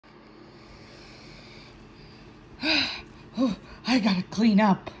Oh, I gotta clean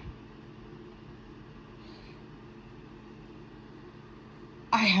up.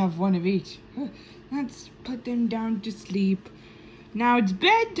 I have one of each. Let's put them down to sleep. Now it's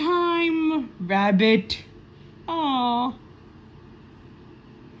bedtime, rabbit. Aww.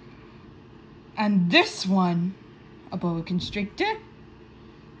 And this one, a boa constrictor.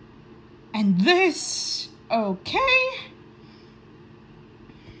 And this, okay.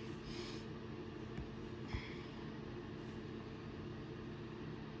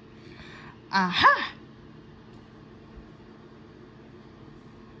 Aha.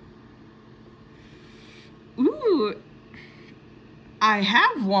 Ooh, I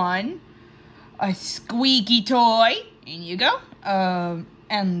have one. A squeaky toy. In you go.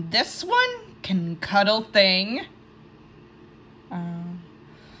 And this one can cuddle thing.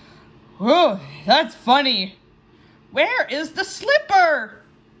 Oh, that's funny. Where is the slipper?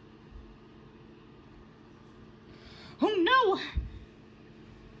 Oh no.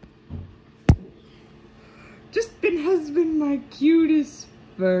 Has been my cutest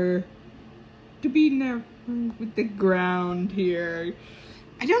fur to be near with the ground here.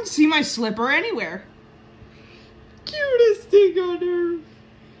 I don't see my slipper anywhere. Cutest thing on earth.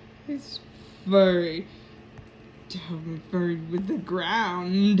 It's furry. To have me furry with the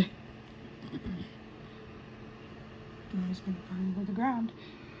ground. It's been furry with the ground.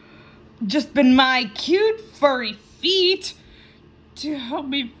 Just been my cute furry feet to help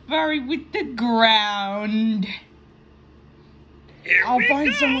me furry with the ground. I'll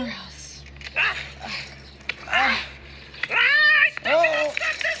find somewhere else.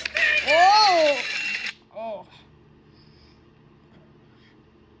 Oh.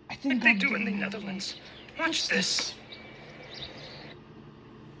 I think they do in the Netherlands. Watch this.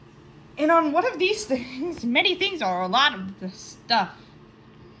 And on one of these things, many things are a lot of the stuff.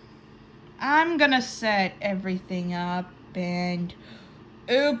 I'm gonna set everything up and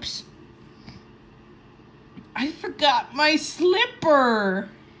oops. I forgot my slipper.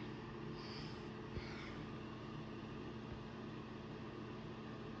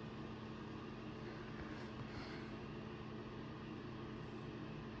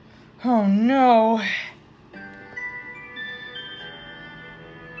 Oh no.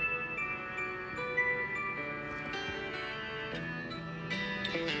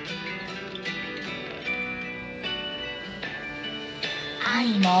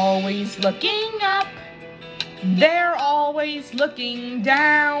 I'm always looking up. They're always looking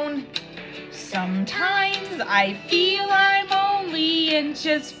down. Sometimes I feel I'm only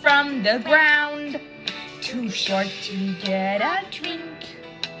inches from the ground. Too short to get a drink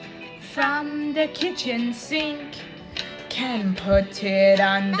from the kitchen sink. Can put it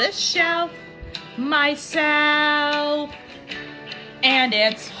on the shelf myself. And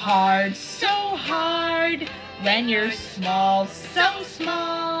it's hard, so hard when you're small, so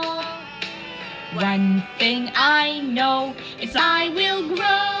small. One thing I know is I will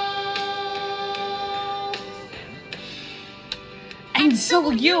grow. And so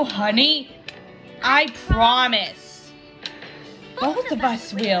will you, honey. I promise. Both of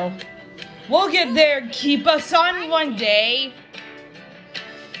us will. We'll get there, keep us on one day.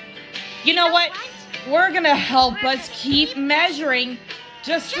 You know what? We're gonna help us keep measuring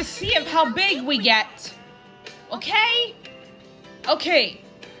just to see how big we get. Okay? Okay.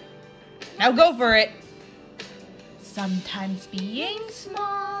 Now go for it. Sometimes being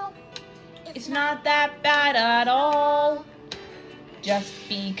small is not that bad at all. Just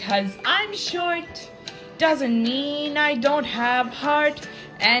because I'm short doesn't mean I don't have heart.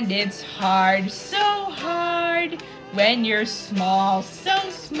 And it's hard, so hard when you're small, so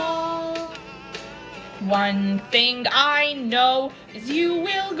small. One thing I know is you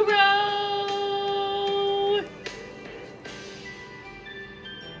will grow.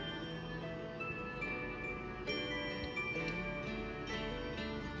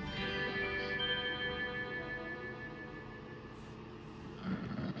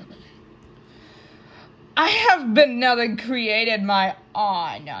 I have been now and created my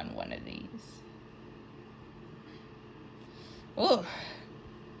on one of these. Ooh.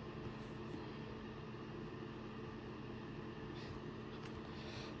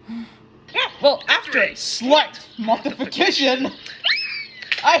 Well, after a slight modification,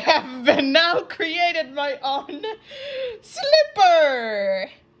 I have been now created my own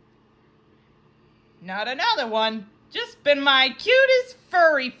slipper. Not another one, just been my cutest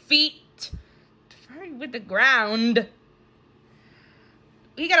furry feet. Furry with the ground.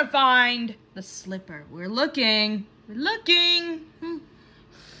 We gotta find the slipper. We're looking. We're looking.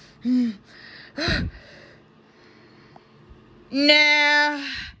 Nah.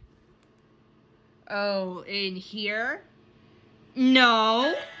 Oh, in here?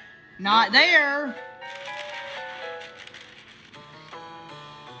 No, not there.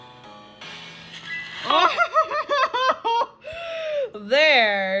 Oh,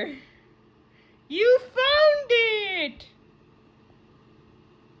 there. You found it.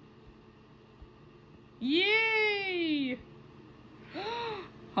 Yay.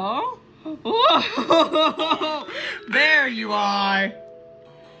 Huh? Oh, there you are.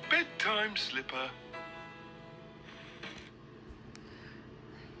 Bedtime slipper.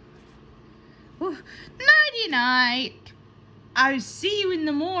 Nighty night. I'll see you in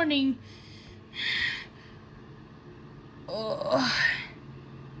the morning. Oh.